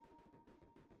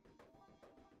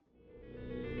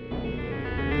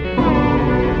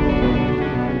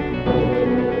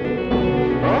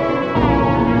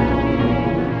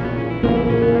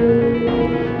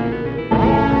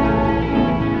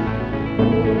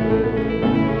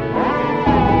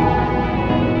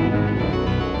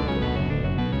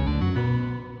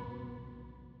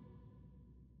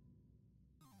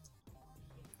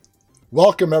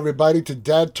Welcome, everybody, to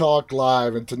Dead Talk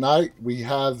Live. And tonight we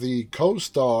have the co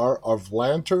star of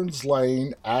Lanterns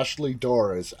Lane, Ashley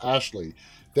Doris. Ashley,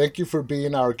 thank you for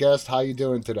being our guest. How you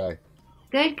doing today?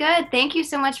 Good, good. Thank you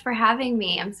so much for having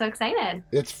me. I'm so excited.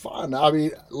 It's fun. I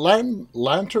mean,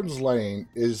 Lanterns Lane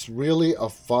is really a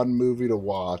fun movie to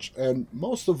watch. And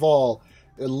most of all,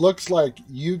 it looks like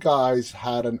you guys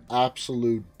had an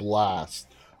absolute blast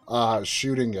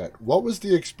shooting it. What was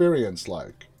the experience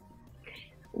like?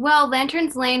 Well,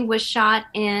 Lanterns Lane was shot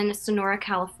in Sonora,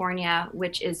 California,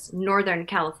 which is Northern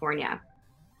California.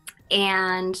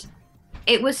 And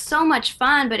it was so much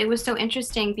fun, but it was so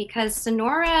interesting because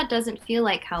Sonora doesn't feel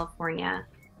like California.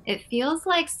 It feels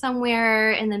like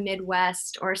somewhere in the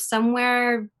Midwest or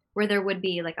somewhere where there would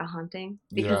be like a hunting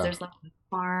because Yeah. there's lots of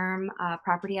farm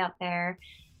property out there.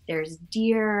 There's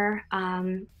deer.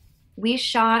 We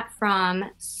shot from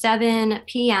 7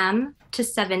 p.m. to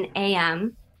 7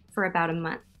 a.m. for about a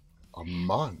month. A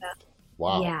month.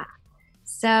 Wow. Yeah.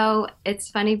 So it's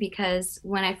funny because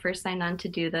when I first signed on to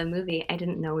do the movie, I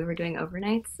didn't know we were doing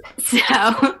overnights.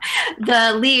 So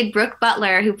the lead, Brooke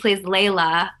Butler, who plays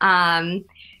Layla,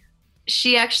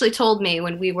 she actually told me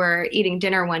when we were eating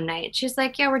dinner one night, she's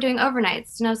like, "Yeah, we're doing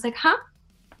overnights." And I was like, "Huh?"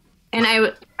 And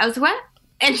I was, "What?"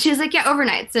 And she's like, "Yeah,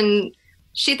 overnights." And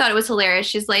she thought it was hilarious.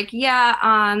 She's like, "Yeah,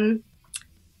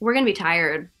 we're going to be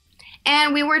tired."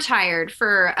 And we were tired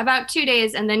for about 2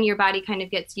 days, and then your body kind of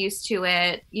gets used to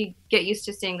it. You get used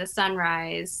to seeing the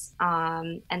sunrise,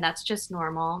 and that's just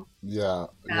normal. Yeah.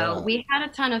 So Yeah. we had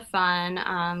a ton of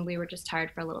fun. We were just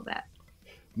tired for a little bit.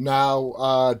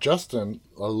 Now, Justin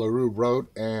LaRue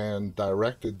wrote and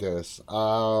directed this.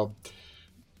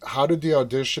 How did the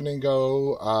auditioning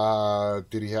go?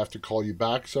 Did he have to call you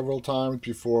back several times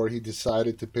before he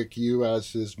decided to pick you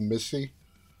as his Missy?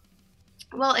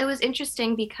 Well, it was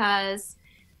interesting because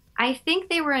I think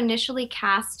they were initially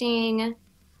casting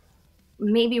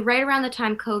maybe right around the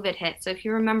time COVID hit. So if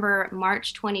you remember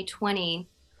March 2020,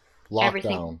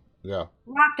 everything Lockdown. Yeah.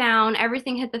 lockdown,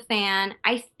 everything hit the fan.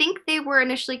 I think they were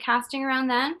initially casting around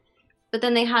then, but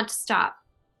then they had to stop.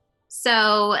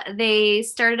 So they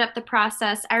started up the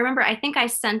process. I remember, I think I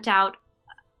sent out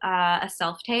a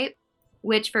self tape,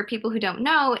 which for people who don't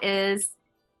know is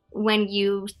when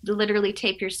you literally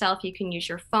tape yourself, you can use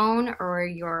your phone or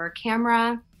your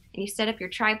camera and you set up your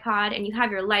tripod and you have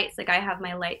your lights. Like I have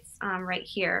my lights right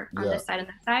here on Yeah. this side and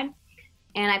this side.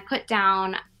 And I put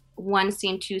down one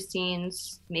scene, two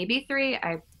scenes, maybe three.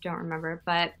 I don't remember,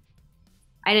 but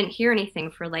I didn't hear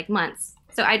anything for like months.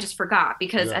 So I just forgot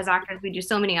because Yeah. as actors, we do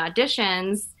so many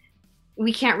auditions,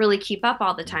 we can't really keep up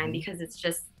all the time Hmm. because it's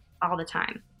just all the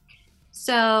time.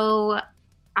 So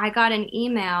I got an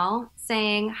email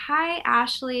saying, "Hi,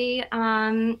 Ashley.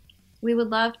 We would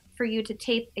love for you to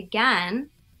tape again,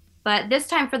 but this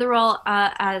time for the role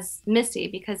as Missy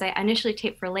because I initially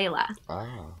taped for Layla."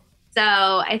 Ah. So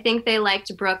I think they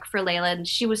liked Brooke for Layla, and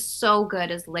she was so good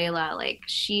as Layla. Like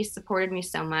she supported me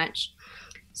so much.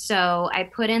 So I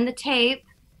put in the tape,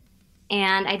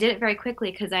 and I did it very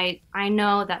quickly because I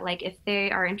know that like if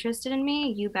they are interested in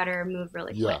me, you better move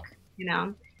really quick, Yeah. you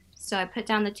know. So I put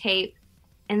down the tape,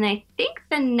 and I think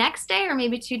the next day or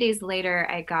maybe 2 days later,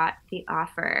 I got the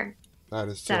offer. That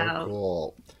is so So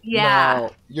cool. yeah.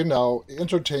 Now,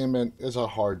 entertainment is a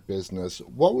hard business.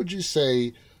 What would you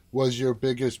say was your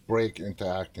biggest break into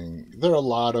acting? There are a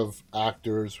lot of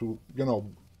actors who,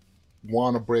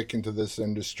 want to break into this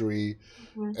industry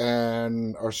Mhm.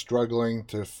 and are struggling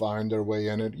to find their way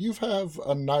in it. You have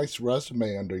a nice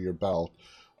resume under your belt.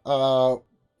 Uh,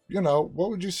 what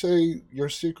would you say your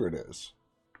secret is?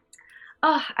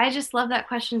 Oh, I just love that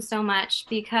question so much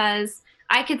because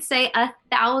I could say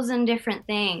 1,000 different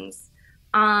things.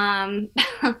 Um,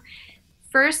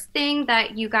 First thing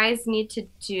that you guys need to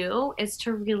do is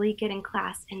to really get in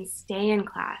class and stay in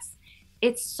class.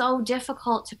 It's so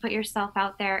difficult to put yourself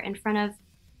out there in front of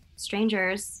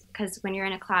strangers because when you're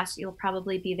in a class, you'll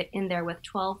probably be in there with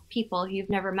 12 people you've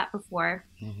never met before.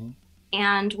 Hmm.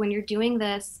 And when you're doing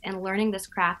this and learning this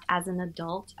craft as an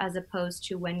adult, as opposed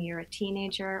to when you're a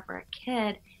teenager or a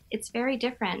kid, it's very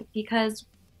different because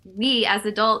we as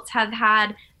adults have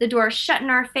had the door shut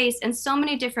in our face in so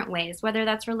many different ways, whether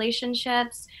that's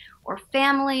relationships or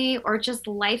family or just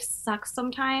life sucks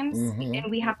sometimes Hmm. and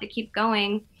we have to keep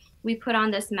going. We put on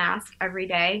this mask every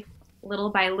day. Little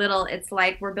by little, it's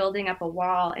like we're building up a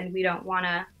wall and we don't want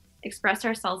to express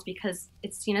ourselves because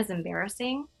it's seen as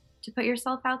embarrassing to put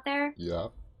yourself out there. Yeah.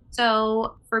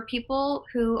 So for people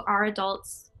who are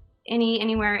adults,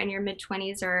 anywhere in your mid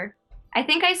 20s or I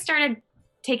think I started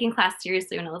taking class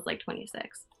seriously when I was like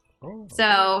 26. Oh.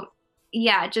 So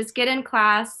yeah, just get in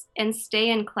class and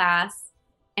stay in class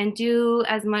and do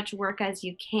as much work as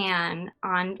you can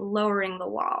on lowering the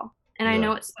wall. And I Yeah.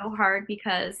 know it's so hard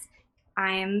because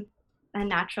I'm a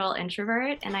natural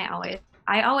introvert, and I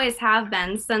always have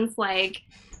been since like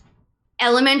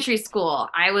elementary school.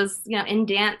 I was, in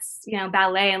dance,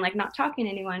 ballet, and like not talking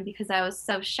to anyone because I was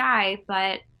so shy.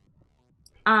 But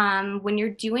when you're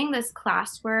doing this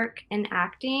classwork in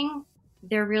acting,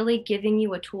 they're really giving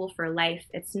you a tool for life.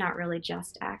 It's not really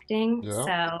just acting. Yeah.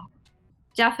 So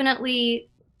definitely,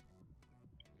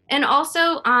 and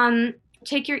also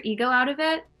take your ego out of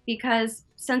it, because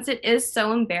since it is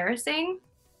so embarrassing,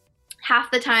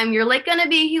 half the time you're like gonna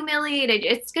be humiliated.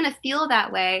 It's gonna feel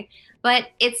that way, but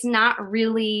it's not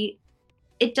really.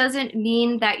 It doesn't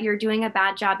mean that you're doing a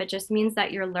bad job. It just means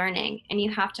that you're learning, and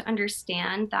you have to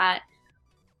understand that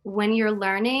when you're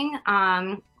learning,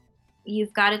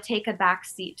 you've got to take a back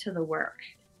seat to the work.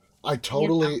 You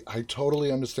know? I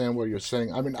totally understand what you're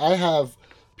saying. I mean, I have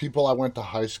people I went to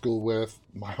high school with,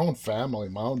 my own family,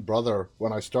 my own brother.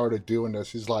 When I started doing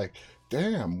this, he's like,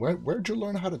 "Damn, where'd you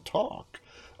learn how to talk?"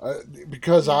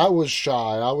 Because Yeah. I was shy.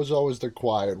 I was always the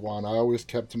quiet one. I always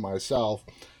kept to myself.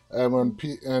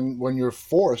 And when you're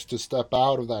forced to step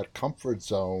out of that comfort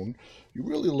zone, you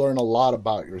really learn a lot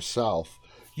about yourself.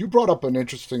 You brought up an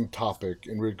interesting topic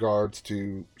in regards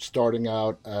to starting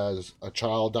out as a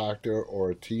child actor or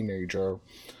a teenager.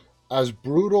 As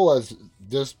brutal as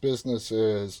this business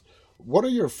is, what are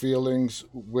your feelings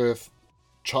with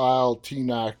child teen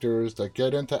actors that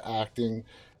get into acting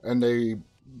and they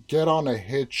get on a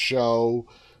hit show,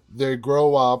 they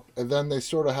grow up, and then they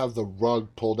sort of have the rug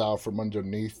pulled out from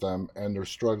underneath them and they're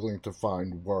struggling to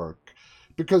find work?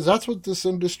 Because that's what this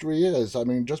industry is. I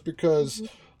mean, just because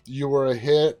you were a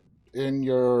hit in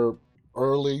your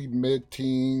early mid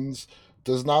teens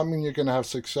does not mean you're going to have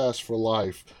success for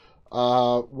life.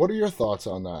 What are your thoughts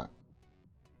on that?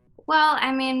 Well,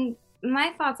 I mean,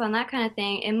 my thoughts on that kind of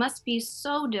thing, it must be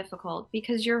so difficult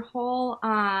because your whole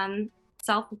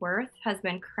self-worth has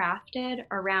been crafted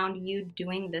around you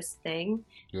doing this thing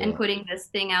and Yeah. putting this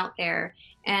thing out there.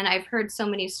 And I've heard so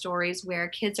many stories where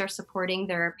kids are supporting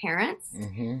their parents,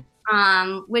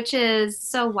 Mm-hmm. which is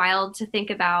so wild to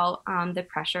think about, the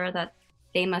pressure that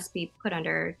they must be put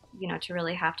under, to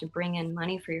really have to bring in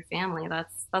money for your family.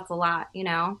 That's a lot.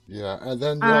 Yeah, and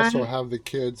then you also Um, have the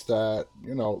kids that,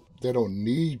 they don't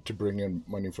need to bring in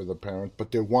money for the parents,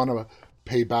 but they want to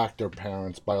pay back their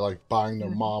parents by like buying their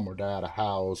mom or dad a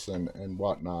house and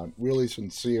whatnot. Really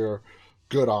sincere,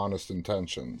 good, honest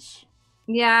intentions.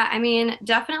 yeah, I mean,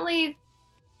 definitely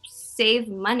save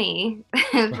money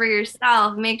for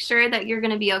yourself. Make sure that you're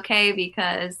going to be okay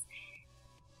because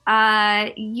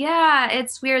yeah,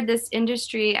 it's weird, this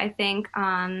industry. I think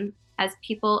as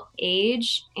people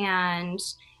age, and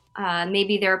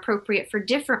maybe they're appropriate for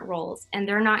different roles and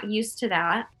they're not used to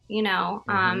that,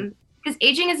 Mm-hmm. because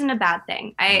aging isn't a bad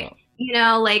thing.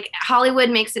 No. Like Hollywood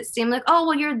makes it seem like, oh,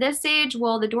 well, you're this age,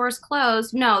 well, the door's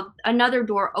closed. No, another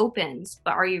door opens.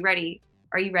 But are you ready?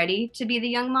 Are you ready to be the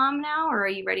young mom now, or are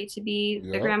you ready to be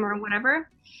the Yep. grandma or whatever?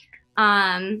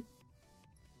 um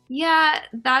yeah,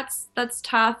 that's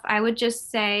tough. I would just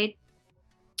say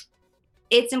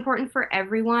it's important for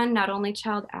everyone, not only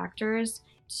child actors,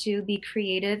 to be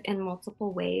creative in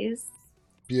multiple ways.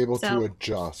 Be able So to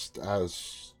adjust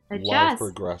as life adjust.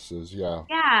 progresses. Yeah.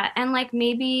 Yeah, and like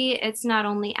maybe it's not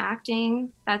only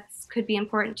acting that's could be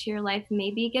important to your life.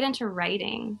 Maybe get into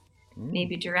writing, Mm.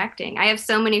 maybe directing. I have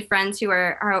so many friends who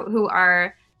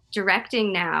are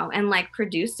directing now and like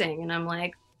producing, and I'm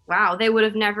like, wow, they would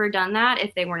have never done that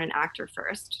if they weren't an actor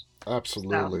first. So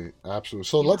Absolutely, absolutely.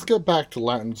 So let's yeah. get back to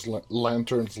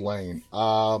Lanterns Lane.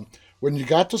 When you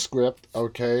got the script,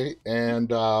 okay,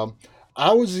 and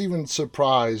I was even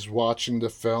surprised watching the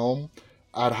film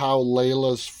at how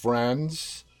Layla's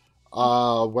friends,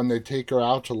 when they take her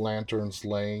out to Lanterns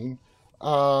Lane,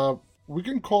 uh, we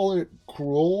can call it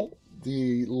cruel.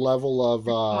 The level of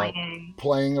Playing.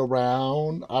 playing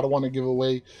around. I don't want to give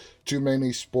away too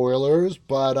many spoilers,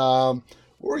 but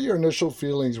what were your initial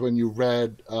feelings when you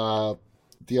read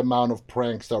the amount of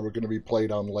pranks that were going to be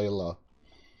played on Layla?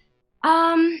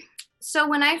 Um, so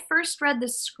when I first read the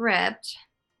script,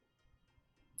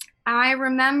 I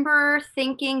remember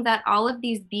thinking that all of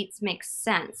these beats make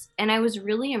sense, and I was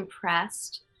really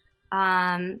impressed,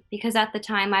 because at the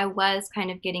time I was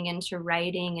kind of getting into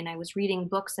writing and I was reading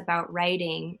books about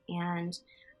writing, and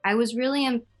I was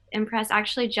really impressed.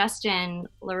 Actually, Justin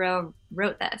Leroux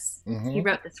wrote this. He Mm-hmm.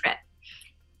 wrote the script.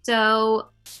 So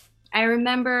I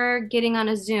remember getting on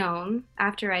a Zoom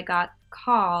after I got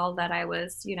call that I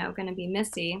was, going to be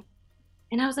Missy.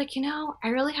 And I was like, I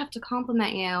really have to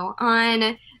compliment you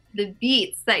on the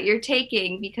beats that you're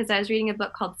taking, because I was reading a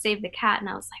book called Save the Cat and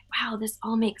I was like, wow, this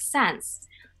all makes sense.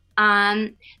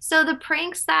 So the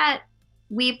pranks that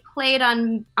we played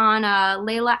on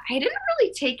Layla, I didn't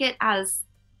really take it as,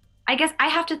 I guess I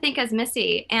have to think as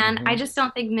Missy, and I Hmm. just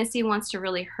don't think Missy wants to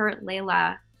really hurt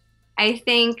Layla. I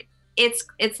think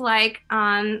it's like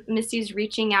Missy's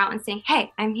reaching out and saying,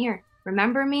 "Hey, I'm here.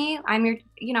 Remember me? I'm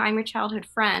your childhood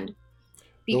friend."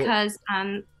 The, Because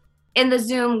in the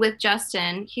Zoom with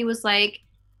Justin, he was like,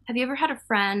 "Have you ever had a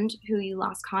friend who you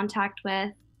lost contact with?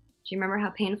 Do you remember how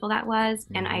painful that was?"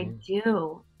 And I hmm.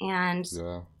 do. And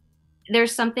Yeah,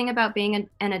 there's something about being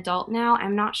an adult now.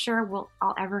 I'm not sure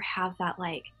I'll ever have that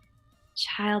like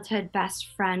childhood best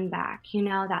friend back,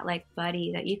 that like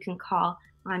buddy that you can call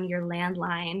on your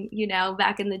landline,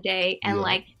 back in the day. And yeah,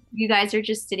 like you guys are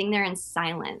just sitting there in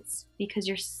silence because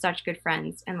you're such good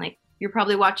friends. And like you're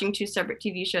probably watching two separate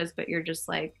TV shows, but you're just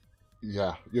like,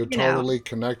 yeah. You're you know, totally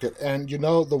connected. And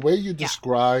the way you yeah.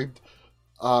 described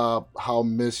how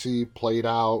Missy played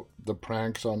out the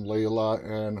pranks on Layla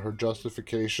and her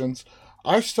justifications,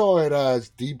 I saw it as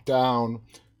deep down,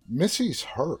 Missy's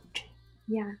hurt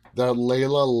Yeah. that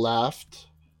Layla left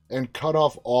and cut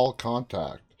off all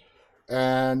contact.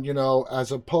 And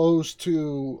as opposed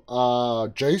to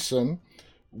Jason,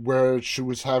 where she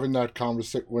was having that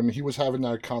conversation when he was having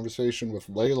that conversation with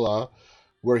Layla,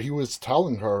 where he was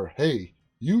telling her, "Hey,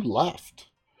 you left,"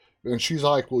 and she's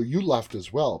like, "Well, you left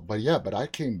as well." But yeah, but I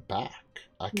came back.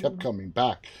 I kept Mhm. coming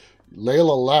back.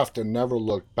 Layla left and never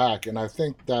looked back, and I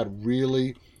think that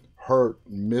really hurt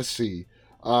Missy.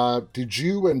 Did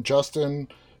you and Justin?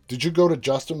 Did you go to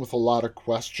Justin with a lot of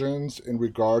questions in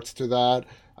regards to that,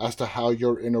 as to how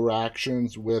your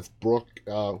interactions with Brooke,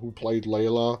 who played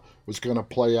Layla, was going to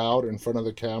play out in front of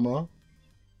the camera?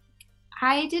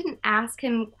 I didn't ask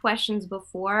him questions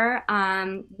before.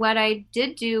 What I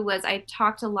did do was I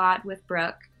talked a lot with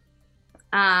Brooke,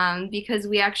 because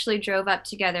we actually drove up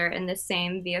together in the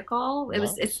same vehicle.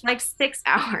 It's Nice. like 6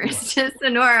 hours to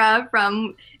Sonora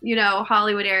from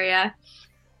Hollywood area.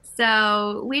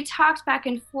 So we talked back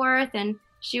and forth, and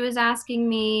she was asking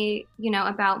me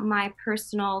about my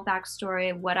personal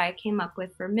backstory, what I came up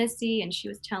with for Missy, and she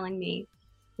was telling me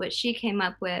what she came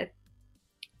up with.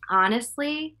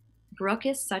 Honestly, Brooke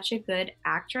is such a good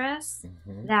actress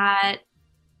Hmm. that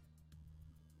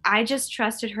I just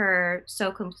trusted her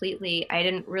so completely. I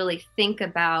didn't really think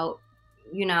about,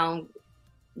 you know,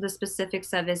 the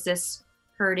specifics of, is this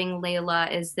hurting Layla?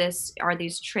 Are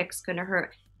these tricks going to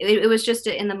hurt? It was just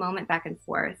in the moment back and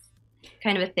forth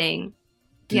kind of a thing.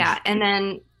 Did Yeah. And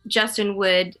then Justin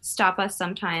would stop us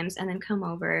sometimes and then come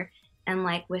over and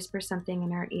like whisper something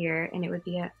in our ear, and it would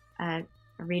be a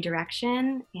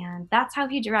redirection. And that's how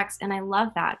he directs. And I love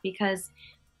that because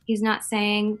he's not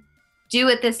saying, do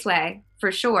it this way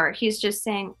for sure. He's just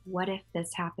saying, what if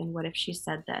this happened? What if she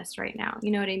said this right now?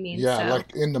 You know what I mean? Yeah, So,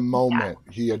 like in the yeah, moment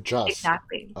he adjusts.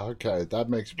 exactly. Okay, that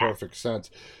makes Yeah. perfect sense.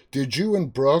 Did you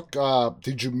and Brooke,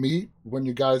 did you meet when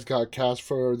you guys got cast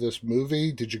for this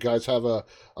movie? Did you guys have a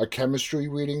chemistry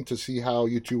reading to see how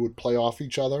you two would play off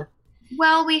each other?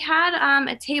 Well, we had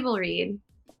a table read.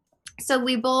 So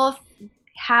we both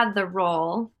had the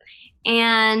role.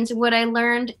 And what I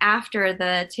learned after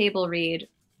the table read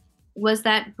was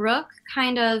that Brooke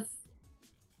kind of,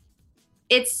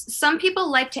 it's some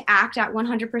people like to act at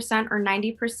 100% or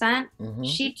 90%. Mm-hmm.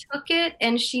 She took it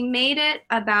and she made it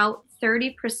about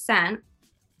 30%.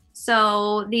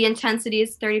 So the intensity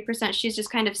is 30%. She's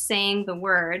just kind of saying the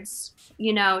words,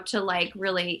 to like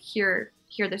really hear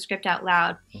the script out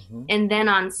loud. Mm-hmm. And then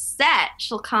on set,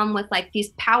 she'll come with like these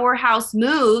powerhouse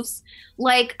moves,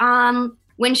 like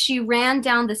when she ran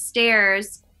down the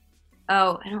stairs.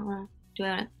 Oh, I don't want to do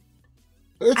it.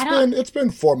 It's I don't. been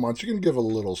 4 months. You can give a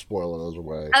little spoilers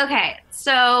away. Okay,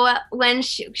 so when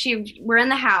she we're in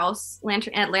the house,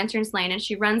 at Lantern's Lane, and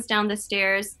she runs down the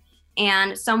stairs,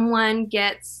 and someone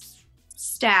gets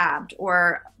stabbed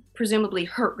or presumably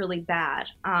hurt really bad.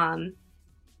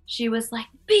 She was like,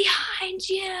 "Behind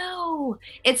you!"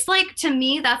 It's like, to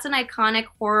me, that's an iconic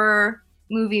horror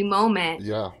movie moment.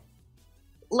 Yeah,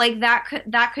 Like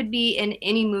that could be in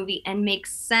any movie and make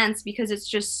sense because it's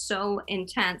just so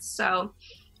intense. So,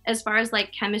 as far as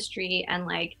like chemistry and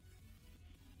like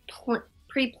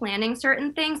pre-planning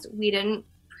certain things, we didn't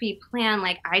pre-plan.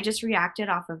 Like I just reacted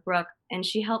off of Brooke, and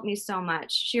she helped me so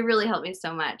much. She really helped me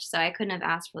so much. So I couldn't have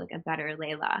asked for like a better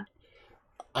Layla.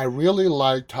 I really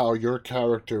liked how your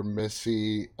character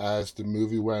Missy, as the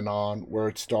movie went on, where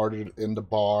it started in the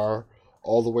bar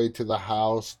all the way to the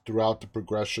house throughout the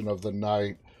progression of the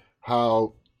night,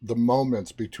 how the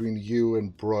moments between you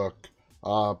and Brooke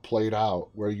played out,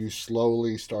 where you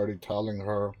slowly started telling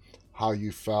her how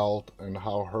you felt and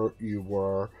how hurt you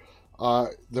were.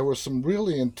 There were some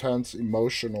really intense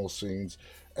emotional scenes.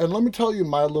 And let me tell you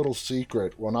my little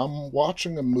secret. When I'm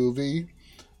watching a movie,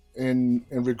 in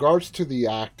regards to the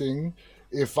acting,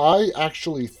 if I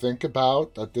actually think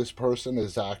about that this person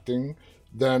is acting,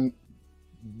 then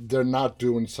they're not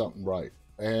doing something right.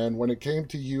 And when it came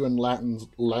to you and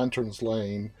Lanterns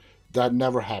Lane, that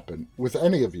never happened with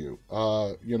any of you.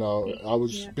 I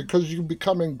was, Yeah. because you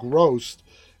become engrossed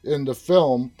in the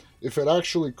film. If it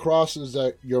actually crosses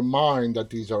that your mind that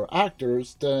these are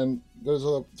actors, then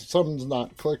something's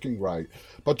not clicking right.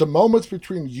 But the moments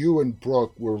between you and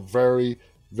Brooke were very,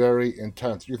 very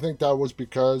intense. You think that was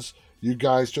because you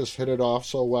guys just hit it off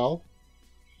so well?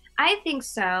 I think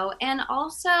so. And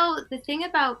also, the thing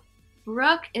about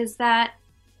Brooke is that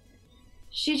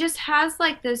she just has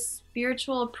like this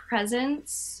spiritual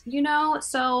presence, you know?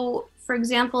 So, for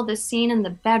example, the scene in the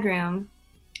bedroom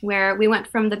where we went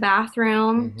from the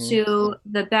bathroom Mm-hmm. to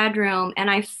the bedroom, and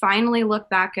I finally look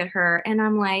back at her and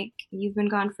I'm like, you've been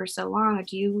gone for so long.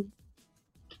 What's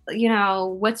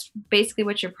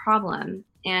your problem?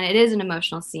 And it is an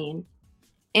emotional scene.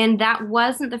 And that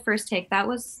wasn't the first take, that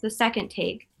was the second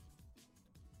take.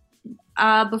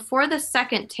 Before the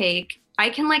second take, I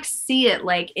can like see it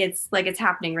like it's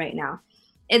happening right now.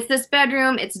 It's this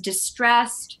bedroom, it's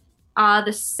distressed.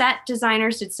 The set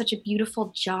designers did such a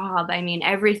beautiful job. I mean,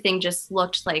 everything just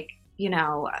looked like,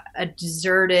 a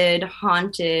deserted,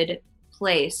 haunted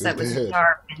place It that was did.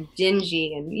 dark and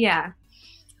dingy. And yeah,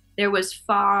 there was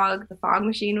fog. The fog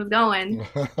machine was going,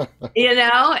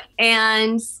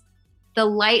 and the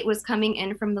light was coming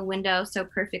in from the window so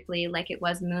perfectly, like it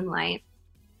was moonlight.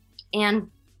 And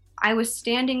I was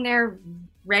standing there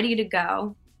ready to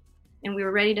go, and we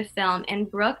were ready to film, and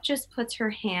Brooke just puts her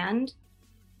hand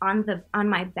on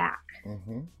my back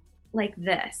Hmm. like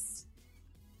this.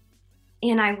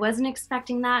 And I wasn't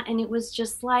expecting that, and it was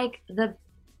just like the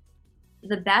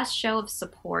best show of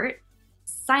support.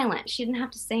 Silent. She didn't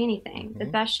have to say anything. The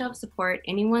Hmm. best show of support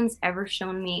anyone's ever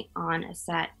shown me on a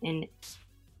set, and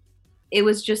it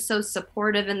was just so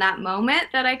supportive in that moment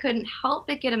that I couldn't help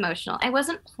but get emotional. I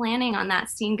wasn't planning on that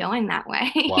scene going that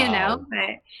way, Wow.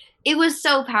 but it was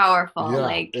so powerful. Yeah,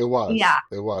 Like, it was. yeah,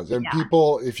 It was. And yeah.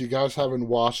 people, if you guys haven't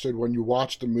watched it, when you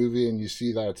watch the movie and you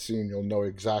see that scene, you'll know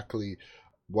exactly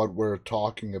what we're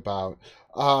talking about.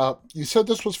 You said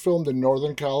this was filmed in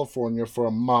Northern California for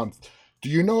a month. Do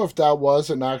you know if that was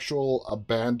an actual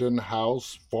abandoned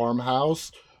house,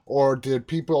 farmhouse, or did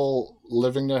people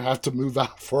living there have to move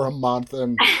out for a month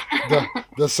and the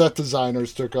the set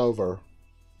designers took over?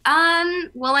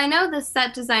 Well, I know the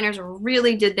set designers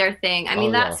really did their thing. I Oh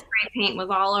mean, that yeah. spray paint was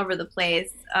all over the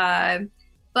place.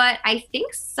 But I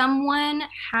think someone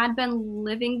had been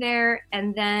living there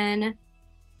and then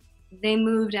they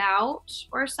moved out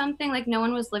or something. Like no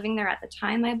one was living there at the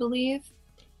time, I believe.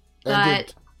 And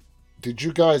But did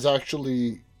you guys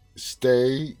actually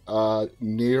stay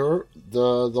near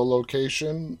the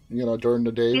location? You know, during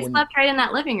the day we when slept right in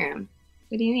that living room.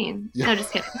 What do you mean? yeah No,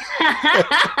 just kidding.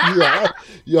 yeah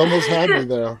you almost had me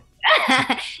there.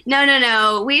 No, no,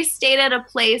 no. We stayed at a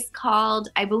place called,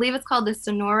 I believe it's called the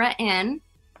Sonora Inn.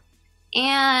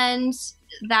 And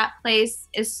that place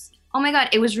is, oh my God,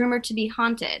 it was rumored to be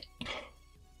haunted.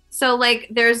 So,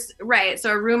 like, right.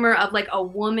 So, a rumor of like a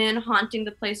woman haunting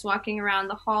the place, walking around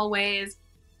the hallways.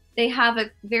 They have a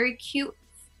very cute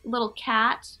little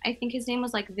cat. I think his name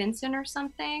was like Vincent or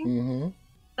something. Hmm.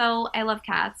 So, I love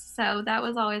cats. So, that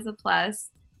was always a plus.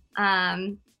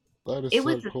 Um, That is it so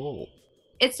was cool.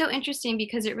 it's so interesting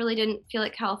because it really didn't feel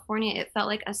like California. It felt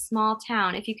like a small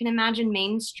town. If you can imagine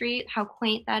Main Street, how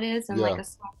quaint that is, and like Yeah, a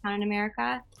small town in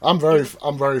America, I'm it very was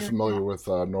I'm very really cool. familiar with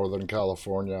Northern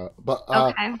California, but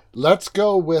Okay. let's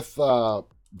go with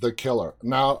the killer.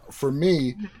 Now, for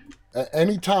me,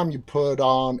 anytime you put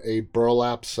on a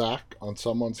burlap sack on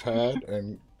someone's head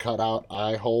and cut out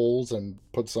eye holes and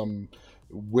put some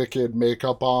wicked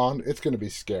makeup on, it's going to be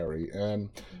scary. And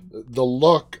the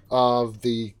look of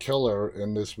the killer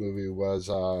in this movie was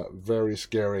very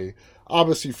scary.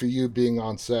 Obviously, for you being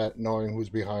on set, knowing who's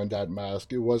behind that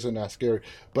mask, it wasn't that scary.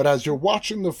 But as you're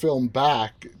watching the film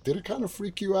back, did it kind of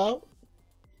freak you out?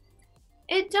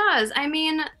 It does. I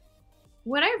mean,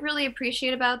 what I really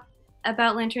appreciate about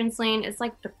Lantern's Lane is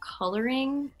like the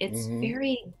coloring. It's Hmm.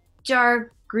 very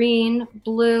dark green,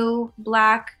 blue,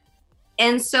 black.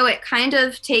 And so it kind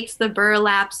of takes the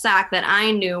burlap sack that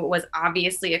I knew was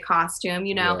obviously a costume,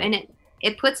 Yeah. and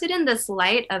it puts it in this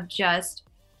light of just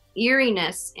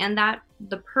eeriness, and that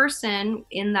the person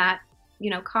in that,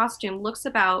 costume looks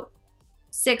about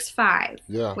 6'5"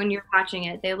 Yeah. when you're watching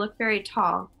it. They look very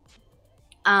tall.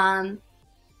 Um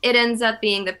it ends up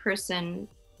being the person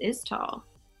is tall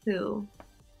who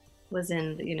was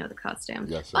in the costume.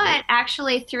 Yes, it is. But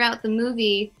actually, throughout the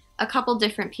movie, a couple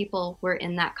different people were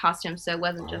in that costume, so it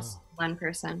wasn't just Ah. one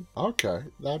person. Okay,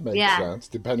 that makes Yeah, sense,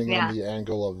 depending on yeah. the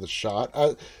angle of the shot.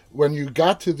 When you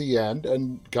got to the end,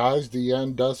 and guys, the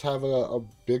end does have a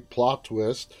big plot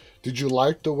twist. Did you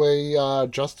like the way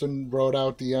Justin wrote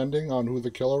out the ending on who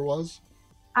the killer was?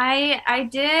 I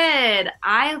did.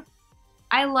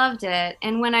 I loved it,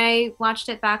 and when I watched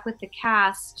it back with the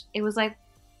cast, it was like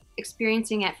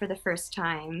experiencing it for the first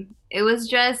time. It was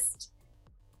just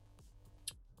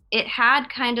it had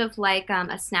kind of like a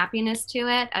snappiness to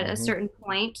it at a Hmm. certain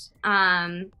point.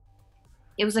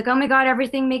 It was like, oh my god,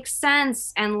 everything makes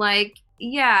sense, and like,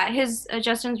 yeah, his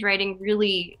Justin's writing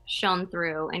really shone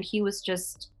through, and he was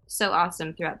just so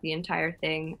awesome throughout the entire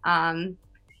thing.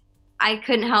 I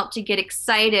couldn't help to get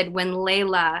excited when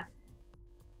Layla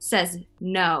says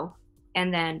no,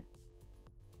 and then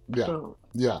Yeah, boom.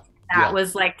 yeah, That yeah,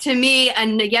 was like to me,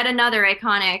 and yet another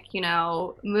iconic,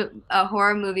 a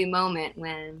horror movie moment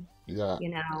when yeah, you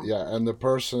know. yeah. And the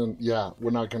person, yeah,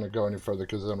 we're not going to go any further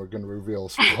because then we're going to reveal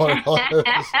spoilers.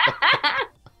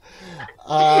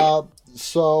 Uh,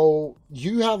 so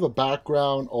you have a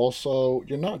background also.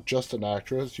 You're not just an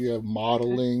actress. You have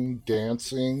modeling,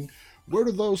 dancing. Where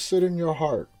do those sit in your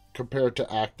heart compared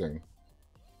to acting?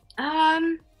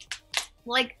 um,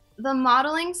 like the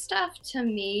modeling stuff to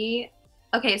me.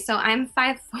 Okay, so I'm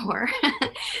 5'4".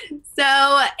 So,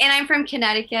 and I'm from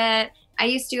Connecticut. I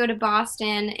used to go to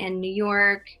Boston and New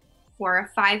York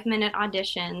for 5-minute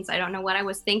auditions. I don't know what I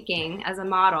was thinking as a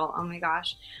model. Oh my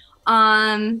gosh.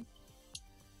 Um,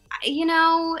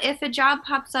 if a job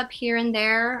pops up here and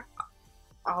there,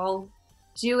 I'll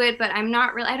do it, but I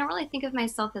don't really think of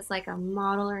myself as like a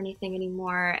model or anything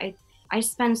anymore. I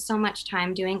spend so much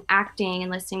time doing acting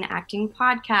and listening to acting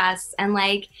podcasts and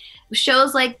like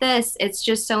shows like this. It's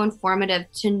just so informative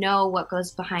to know what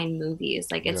goes behind movies.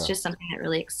 Like it's Yeah, just something that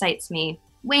really excites me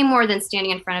way more than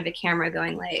standing in front of a camera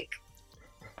going like,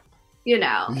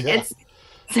 yeah. it's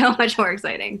so much more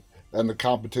exciting. And the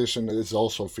competition is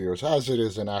also fierce, as it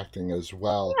is in acting as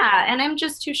well. Yeah, and I'm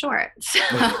just too short. So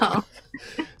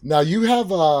Now you have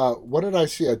what did I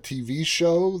see? A TV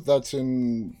show that's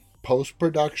in post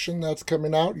production that's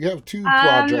coming out. You have two um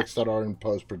projects that are in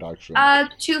post production.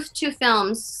 two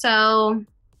films. So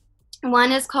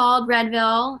one is called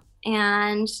Redville,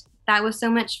 and that was so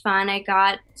much fun. I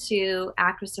got to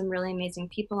act with some really amazing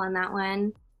people on that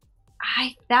one.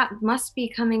 I That must be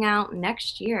coming out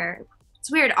next year.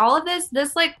 It's weird. All of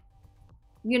this like,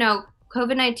 you know,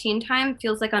 COVID-19 time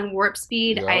feels like on warp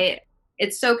speed. Yep. I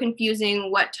It's so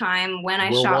confusing what time when I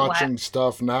We're shot what. watching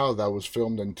stuff now that was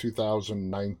filmed in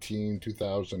 2019,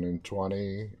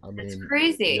 2020. I It's mean,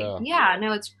 crazy. yeah. Yeah,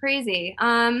 no, it's crazy.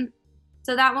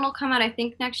 So that one will come out, I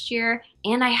think, next year.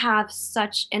 And I have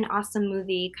such an awesome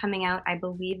movie coming out, I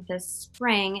believe, this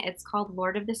spring. It's called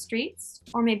Lord of the Streets,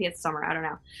 or maybe it's summer. I don't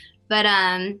know. But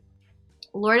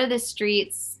Lord of the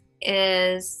Streets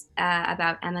is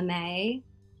about MMA,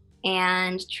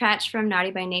 and Tretch from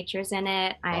Naughty by Nature is in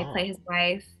it. I Ah, play his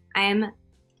wife.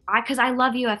 Because I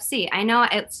love UFC. I know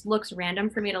it looks random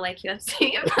for me to like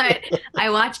UFC, but I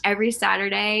watch every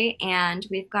Saturday, and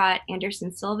we've got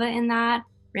Anderson Silva in that,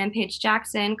 Rampage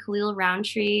Jackson, Khalil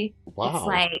Roundtree. It's wow.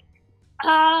 like,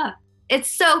 ah,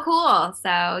 it's so cool.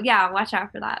 So yeah, watch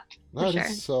out for that for That is sure.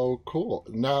 so cool.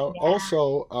 Now, Yeah.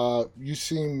 also, you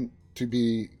seem to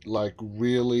be like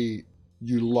really,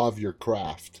 you love your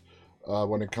craft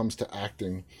when it comes to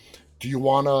acting. Do you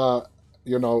want to,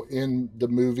 in the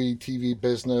movie, TV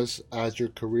business, as your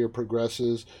career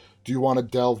progresses, do you want to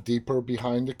delve deeper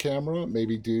behind the camera?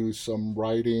 Maybe do some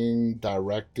writing,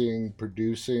 directing,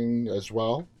 producing as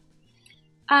well?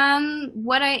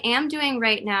 What I am doing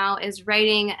right now is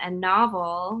writing a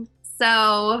novel.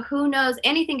 So who knows?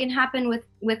 Anything can happen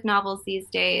with novels these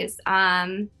days.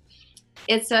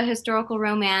 It's a historical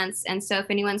romance, and so if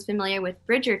anyone's familiar with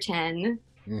Bridgerton,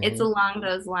 it's Hmm. along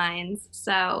those lines.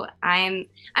 So I'm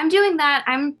doing that.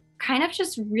 I'm kind of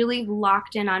just really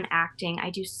locked in on acting.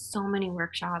 I do so many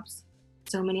workshops,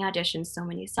 so many auditions, so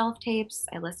many self tapes.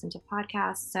 I listen to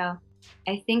podcasts. So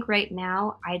I think right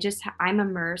now I'm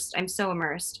immersed. I'm so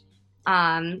immersed.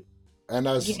 Um, And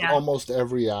as you know, almost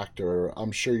every actor,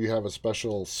 I'm sure you have a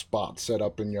special spot set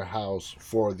up in your house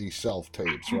for the self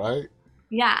tapes, right?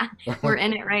 yeah, we're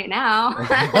in it right now.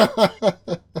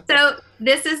 So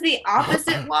this is the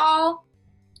opposite wall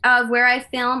of where I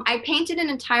film. I painted an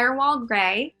entire wall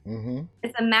gray. Hmm.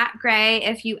 It's a matte gray.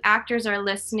 If you actors are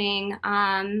listening,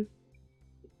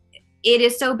 it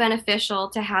is so beneficial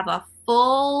to have a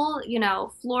full,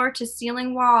 floor to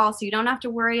ceiling wall, so you don't have to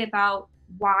worry about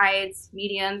wides,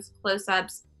 mediums,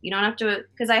 close-ups. You don't have to,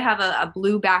 because I have a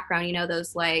blue background,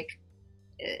 those like,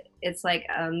 it's like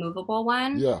a movable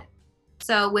one. Yeah.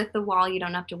 So with the wall, you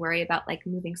don't have to worry about like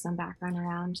moving some background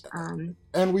around.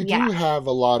 And we Yeah, do have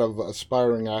a lot of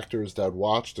aspiring actors that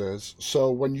watch this. So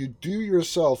when you do your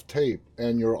self tape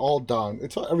and you're all done,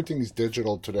 everything's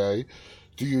digital today.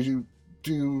 Do you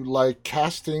do like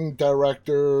casting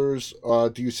directors?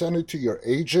 Do you send it to your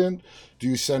agent? Do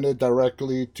you send it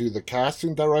directly to the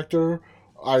casting director?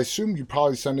 I assume you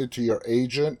probably send it to your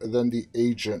agent, and then the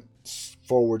agent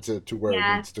forwards it to where it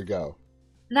yeah, needs to go.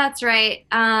 that's right.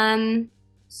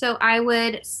 So I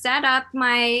would set up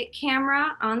my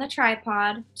camera on the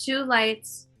tripod, two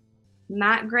lights,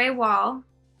 matte gray wall.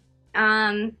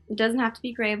 It doesn't have to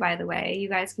be gray, by the way. You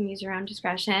guys can use your own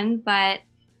discretion, but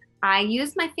I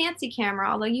use my fancy camera,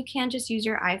 although you can just use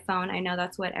your iPhone. I know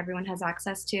that's what everyone has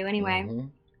access to anyway. Hmm.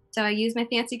 So I use my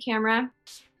fancy camera.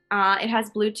 It has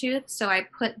Bluetooth, so I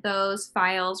put those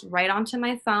files right onto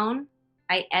my phone.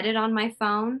 I edit on my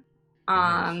phone.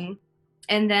 Nice.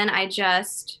 And then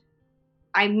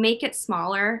I make it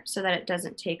smaller so that it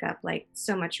doesn't take up like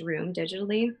so much room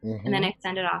digitally. And then Hmm. I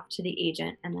send it off to the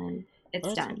agent and then it's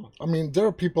That's, done. I mean, there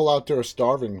are people out there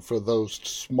starving for those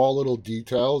small little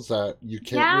details that you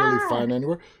can't really Yeah. find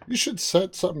anywhere. You should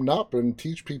set something up and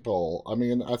teach people. I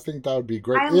mean, I think that would be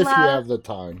great I if you love have the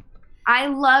time. I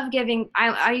love giving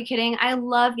are you kidding? I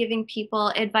love giving people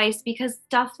advice because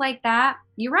stuff like that,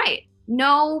 you're right.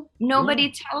 No, Yeah.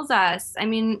 nobody tells us. I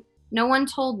mean, no one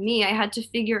told me I had to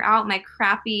figure out my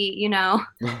crappy,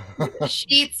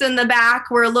 sheets in the back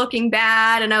were looking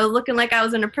bad and I was looking like I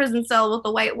was in a prison cell with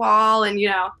a white wall and you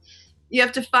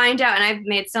have to find out and I've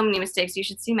made so many mistakes. You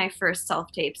should see my first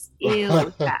self tapes. Ew, it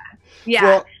was bad. Yeah.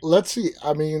 Well, let's see.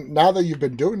 I mean, now that you've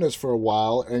been doing this for a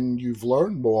while and you've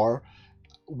learned more,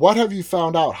 what have you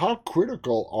found out? How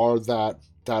critical are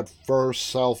that first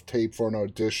self tape for an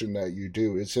audition that you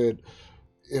do? Is it,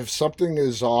 if something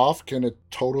is off, can it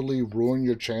totally ruin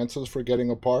your chances for getting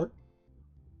a part?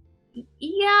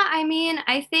 Yeah, I mean,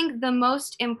 I think the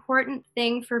most important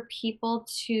thing for people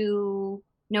to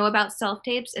know about self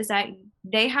tapes is that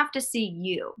they have to see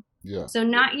you. Yeah. So,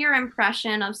 not your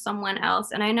impression of someone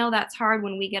else. And I know that's hard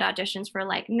when we get auditions for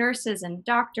like nurses and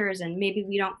doctors, and maybe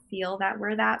we don't feel that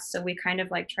we're that. So, we kind of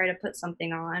like try to put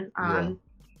something on. Yeah.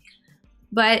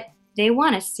 But they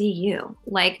want to see you.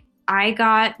 Like, I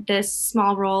got this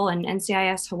small role in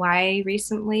NCIS Hawaii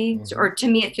recently, Hmm. or to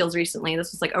me, it feels recently.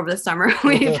 This was like over the summer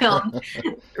we filmed,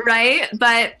 right?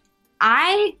 But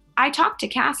I talked to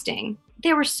casting.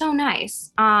 They were so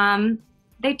nice.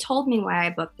 They told me why I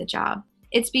booked the job.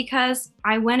 It's because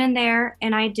I went in there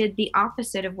and I did the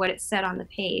opposite of what it said on the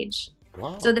page. So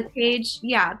Wow. the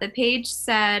page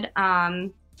said,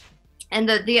 and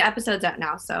the episode's out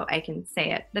now, so I can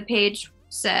say it. The page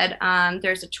said,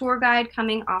 there's a tour guide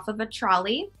coming off of a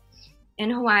trolley in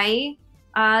Hawaii.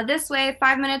 This way,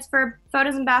 5 minutes for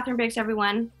photos and bathroom breaks,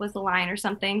 everyone, was the line or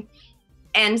something.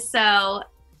 And so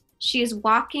she's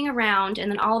walking around, and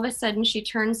then all of a sudden she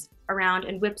turns around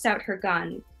and whips out her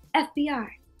gun. FBI.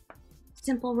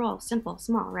 Simple role, simple,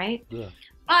 small, right? Yeah.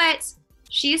 But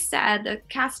she said, the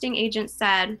casting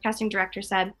director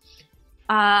said,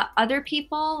 other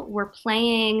people were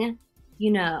playing,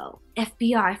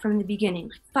 FBI from the beginning,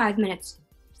 like 5 minutes,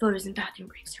 photos and bathroom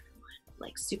breaks, everyone,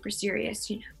 like super serious,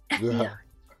 FBI. Yeah.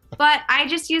 But I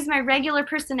just use my regular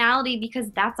personality because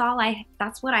that's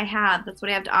what I have. That's what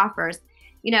I have to offer.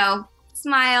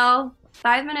 Smile,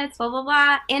 5 minutes, blah, blah,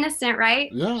 blah. Innocent,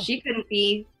 right? Yeah. She couldn't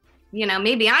be,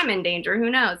 maybe I'm in danger. Who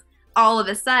knows? All of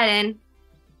a sudden,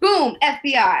 boom,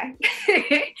 FBI.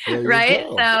 There you Right?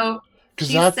 go. So Because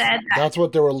she said that, that's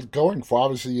what they were going for.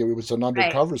 Obviously, it was an right.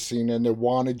 undercover scene, and they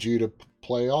wanted you to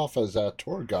play off as that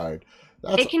tour guide.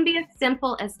 That's It can be as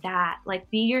simple as that. Like,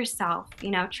 be yourself,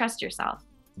 trust yourself.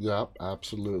 Yep,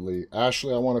 absolutely.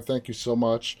 Ashley, I want to thank you so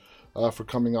much for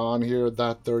coming on here.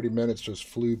 That 30 minutes just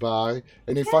flew by.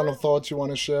 Any final thoughts you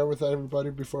want to share with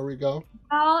everybody before we go?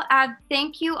 Well,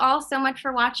 thank you all so much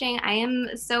for watching. I am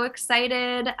so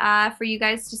excited for you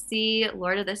guys to see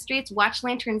Lord of the Streets. Watch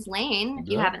Lanterns Lane if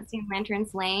you Yep. haven't seen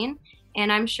Lanterns Lane.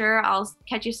 And I'm sure I'll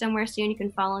catch you somewhere soon. You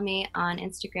can follow me on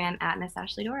Instagram at Miss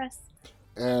Ashley Doris.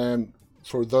 And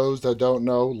for those that don't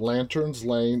know, Lanterns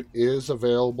Lane is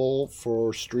available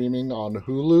for streaming on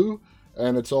Hulu,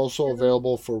 and it's also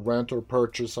available for rent or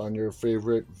purchase on your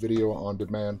favorite video on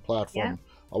demand Yeah. platform.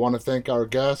 I want to thank our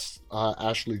guest,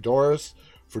 Ashley Doris,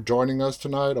 for joining us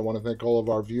tonight. I want to thank all of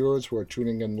our viewers who are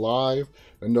tuning in live,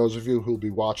 and those of you who will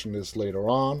be watching this later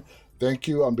on. Thank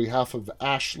you on behalf of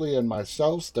Ashley and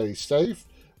myself. Stay safe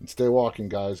and stay walking,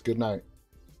 guys. Good night.